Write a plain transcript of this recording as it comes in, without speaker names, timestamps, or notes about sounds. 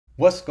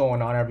What's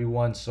going on,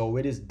 everyone? So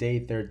it is day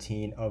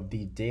 13 of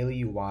the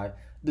daily UI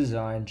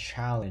design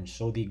challenge.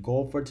 So the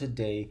goal for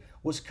today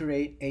was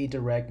create a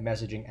direct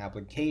messaging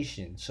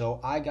application. So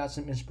I got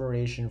some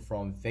inspiration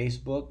from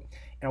Facebook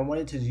and I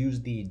wanted to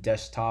use the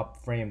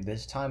desktop frame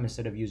this time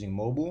instead of using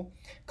mobile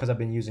because I've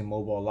been using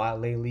mobile a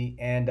lot lately.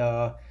 And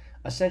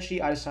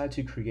essentially, I decided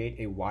to create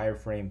a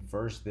wireframe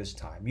first this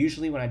time.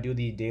 Usually when I do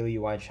the daily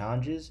UI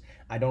challenges,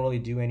 I don't really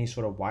do any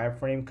sort of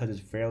wireframe because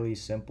it's fairly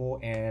simple,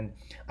 and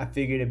I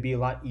figured it'd be a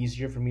lot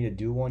easier for me to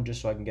do one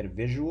just so I can get a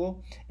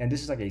visual. And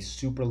this is like a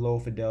super low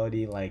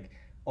fidelity, like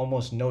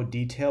almost no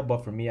detail, but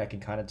for me, I can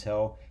kind of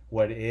tell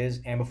what it is.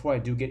 And before I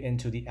do get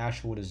into the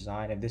actual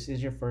design, if this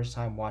is your first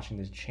time watching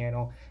this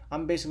channel,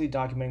 I'm basically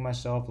documenting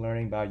myself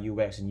learning about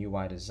UX and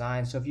UI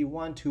design. So if you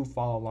want to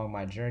follow along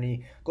my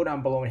journey, go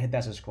down below and hit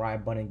that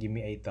subscribe button, give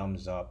me a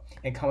thumbs up,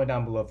 and comment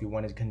down below if you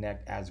want to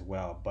connect as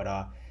well.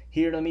 But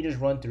here, let me just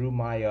run through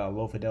my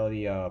low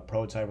fidelity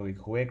prototype really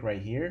quick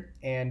right here.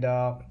 And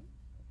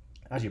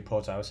actually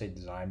prototype, I would say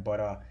design,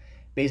 but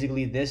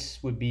basically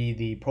this would be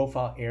the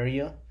profile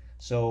area.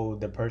 So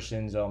the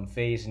person's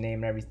face, name,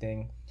 and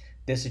everything.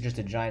 This is just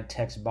a giant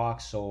text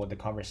box, so the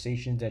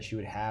conversations that you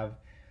would have.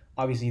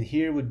 Obviously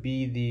here would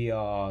be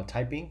the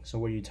typing, so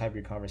where you type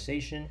your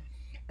conversation.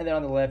 And then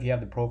on the left you have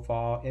the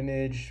profile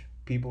image,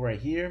 people right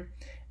here.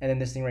 And then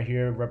this thing right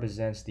here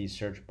represents the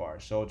search bar.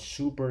 So it's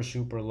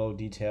super low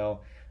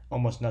detail,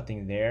 almost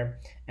nothing there.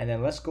 And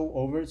then let's go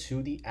over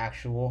to the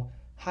actual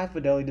high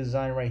fidelity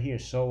design right here.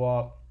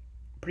 So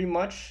pretty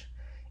much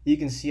you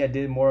can see I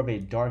did more of a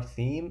dark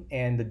theme,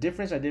 and the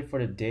difference I did for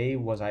the day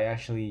was I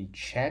actually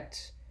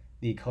checked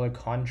the color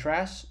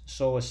contrast.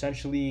 So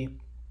essentially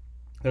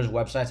there's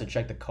websites that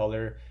check the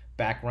color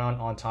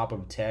background on top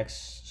of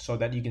text so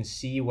that you can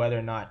see whether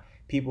or not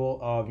people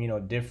of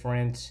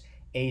different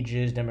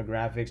ages,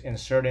 demographics, and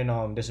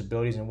certain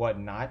disabilities and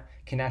whatnot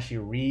can actually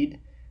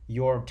read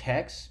your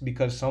text,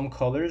 because some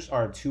colors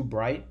are too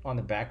bright on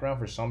the background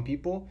for some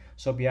people.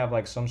 So if you have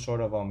like some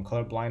sort of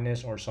color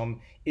blindness or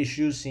some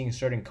issues seeing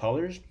certain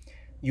colors,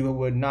 you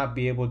would not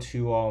be able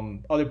to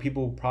other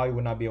people probably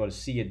would not be able to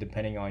see it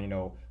depending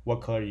on what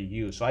color you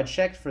use. So I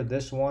checked for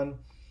this one,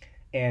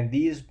 and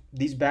these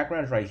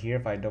backgrounds right here,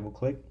 if I double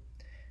click,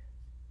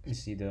 you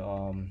see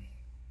the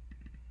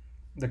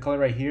color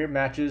right here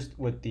matches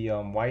with the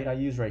white I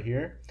use right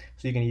here,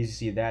 so you can easily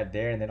see that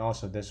there. And then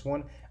also this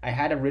one, I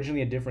had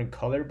originally a different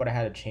color, but I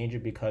had to change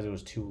it because it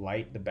was too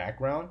light, the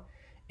background.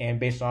 And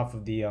based off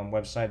of the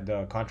website,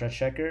 the contrast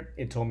checker,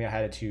 it told me I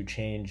had to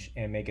change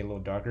and make it a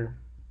little darker.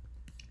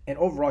 And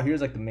overall,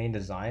 here's like the main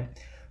design.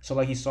 So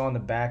like you saw in the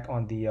back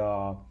on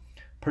the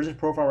person's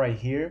profile right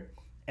here,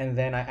 and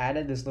then I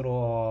added this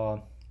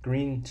little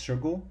green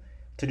circle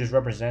to just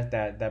represent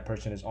that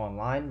person is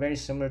online. Very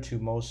similar to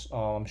most,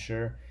 I'm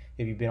sure,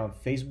 if you've been on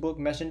Facebook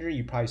Messenger,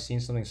 you've probably seen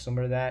something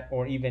similar to that,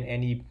 or even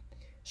any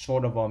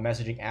sort of a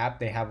messaging app.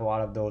 They have a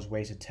lot of those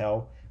ways to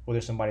tell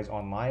whether somebody's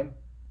online.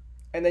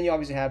 And then you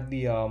obviously have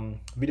the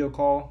video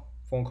call,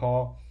 phone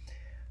call,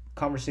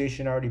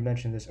 conversation. I already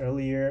mentioned this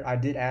earlier. I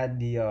did add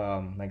the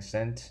like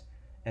sent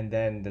and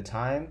then the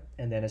time,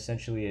 and then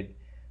essentially it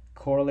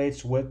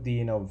correlates with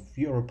the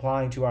you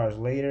replying 2 hours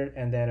later,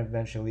 and then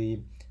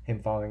eventually him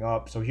following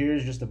up. So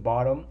here's just the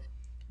bottom,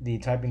 the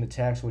typing the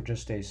text with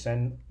just a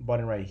send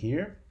button right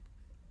here.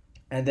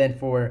 And then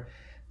for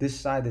this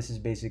side, this is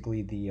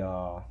basically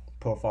the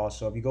profile.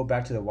 So if you go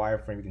back to the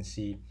wireframe, you can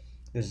see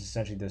this is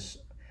essentially this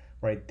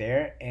right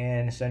there.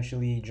 And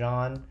essentially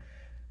John,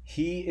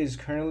 he is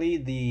currently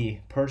the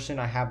person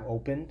I have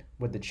opened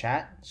with the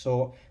chat.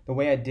 So the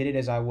way I did it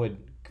is I would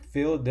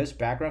fill this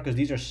background, because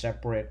these are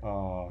separate.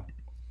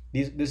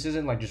 This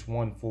isn't like just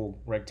one full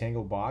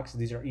rectangle box.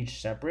 These are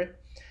each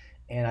separate.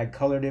 And I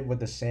colored it with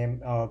the same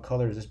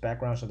color as this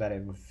background so that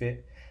it would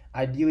fit.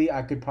 Ideally,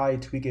 I could probably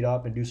tweak it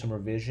up and do some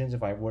revisions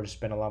if I were to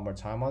spend a lot more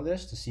time on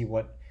this to see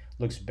what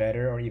looks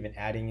better, or even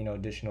adding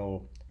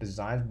additional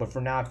designs. But for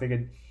now, I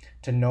figured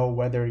to know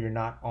whether you're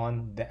not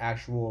on the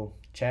actual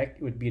check,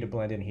 it would be to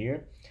blend in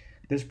here.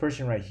 This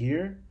person right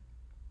here,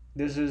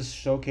 this is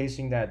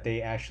showcasing that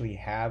they actually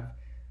have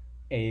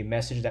a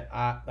message that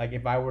like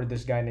if I were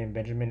this guy named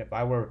Benjamin, if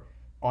I were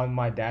on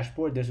my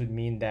dashboard, this would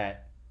mean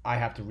that I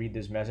have to read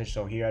this message.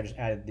 So here I just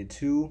added the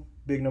 2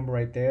 big number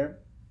right there,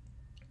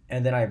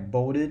 and then I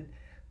bolded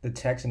the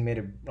text and made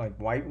it like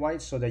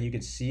white so that you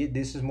can see it.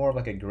 This is more of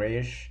like a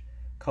grayish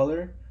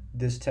color,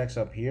 this text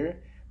up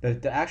here.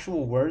 The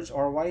actual words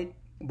are white,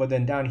 but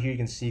then down here you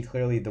can see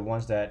clearly the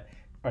ones that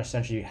are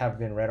essentially have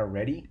been read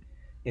already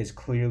is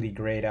clearly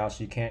grayed out,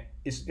 so you can't,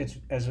 it's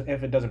as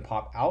if it doesn't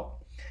pop out.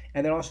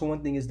 And then also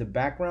one thing is the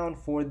background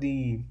for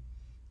the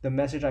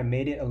message, I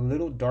made it a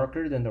little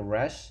darker than the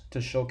rest to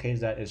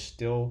showcase that it's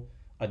still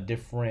a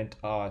different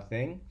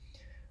thing.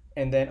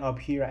 And then up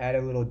here I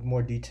added a little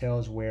more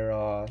details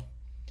where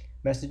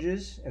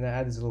messages, and then I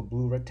added this little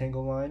blue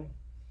rectangle line.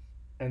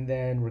 And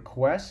then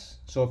requests,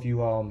 so if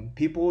you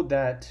people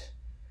that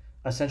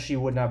essentially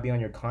would not be on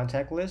your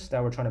contact list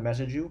that were trying to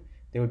message you,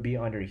 they would be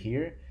under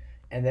here.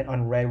 And then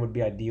unread would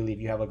be ideally if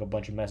you have like a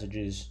bunch of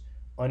messages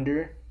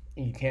under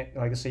you can't,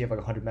 like, let's say you have like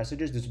 100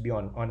 messages, this would be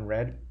on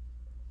unread.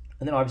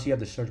 And then obviously you have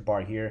the search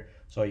bar here,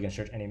 so you can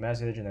search any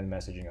message and then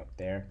messaging up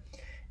there.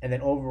 And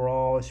then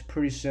overall, it's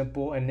pretty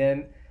simple. And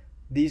then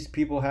these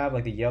people have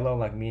like the yellow,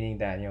 like meaning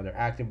that, you know, they're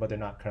active but they're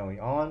not currently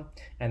on.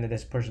 And then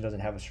this person doesn't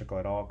have a circle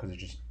at all because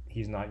it's just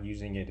he's not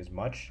using it as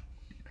much.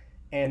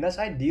 And that's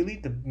ideally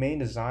the main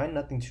design,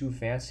 nothing too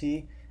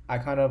fancy. I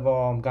kind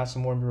of got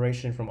some more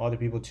information from other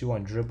people too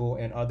on Dribble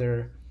and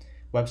other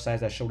websites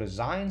that show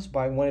designs, but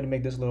I wanted to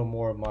make this a little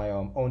more of my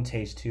own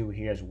taste too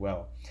here as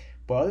well.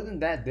 But other than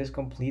that, this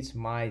completes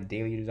my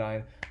daily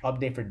design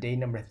update for day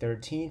number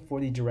 13 for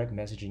the direct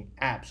messaging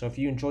app. So if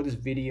you enjoyed this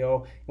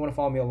video, you want to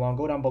follow me along,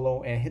 go down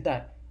below and hit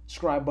that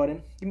subscribe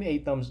button, give me a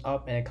thumbs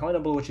up, and comment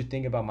down below what you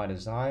think about my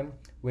design,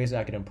 ways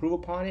that I can improve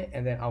upon it,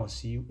 and then I will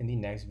see you in the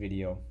next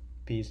video.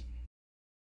 Peace.